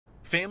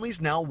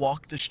Families now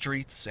walk the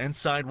streets and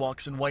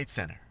sidewalks in White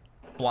Center,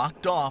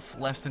 blocked off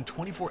less than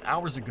 24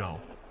 hours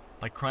ago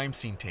by crime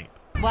scene tape.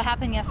 What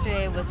happened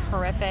yesterday was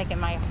horrific, and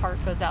my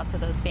heart goes out to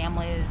those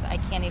families. I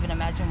can't even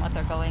imagine what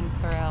they're going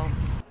through.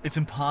 It's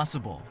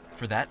impossible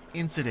for that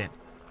incident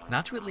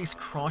not to at least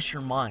cross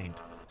your mind,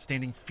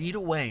 standing feet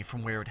away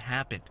from where it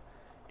happened,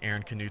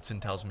 Erin Knutson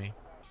tells me.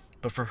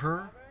 But for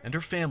her and her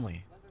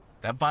family,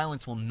 that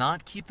violence will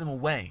not keep them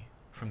away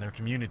from their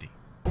community.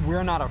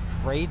 We're not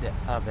afraid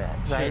of it,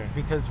 right? Sure.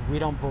 Because we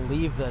don't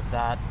believe that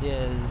that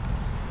is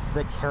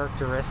the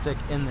characteristic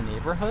in the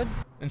neighborhood.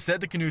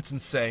 Instead, the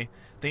Knutsons say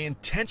they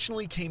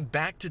intentionally came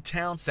back to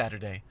town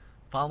Saturday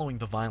following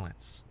the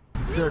violence.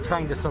 They're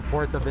trying to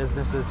support the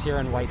businesses here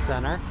in White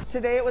Center.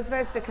 Today it was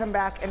nice to come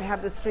back and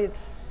have the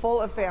streets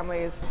full of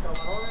families.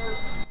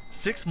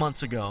 6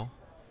 months ago,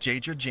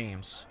 Jadra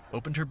James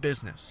opened her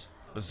business,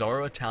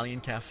 Bizzarro Italian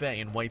Cafe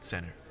in White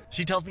Center.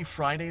 She tells me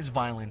Friday's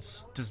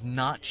violence does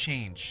not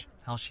change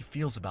how she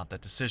feels about that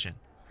decision.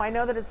 I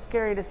know that it's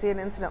scary to see an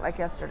incident like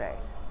yesterday,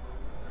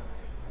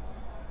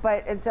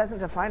 but it doesn't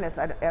define us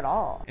at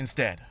all.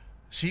 Instead,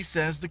 she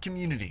says the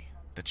community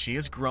that she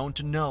has grown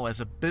to know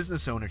as a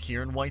business owner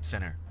here in White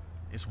Center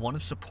is one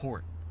of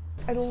support.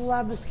 I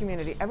love this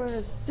community. Everyone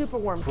is super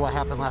warm. What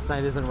happened last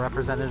night isn't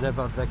representative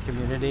of the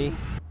community.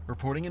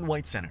 Reporting in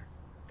White Center,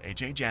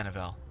 AJ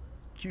Janavel,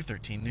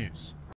 Q13 News.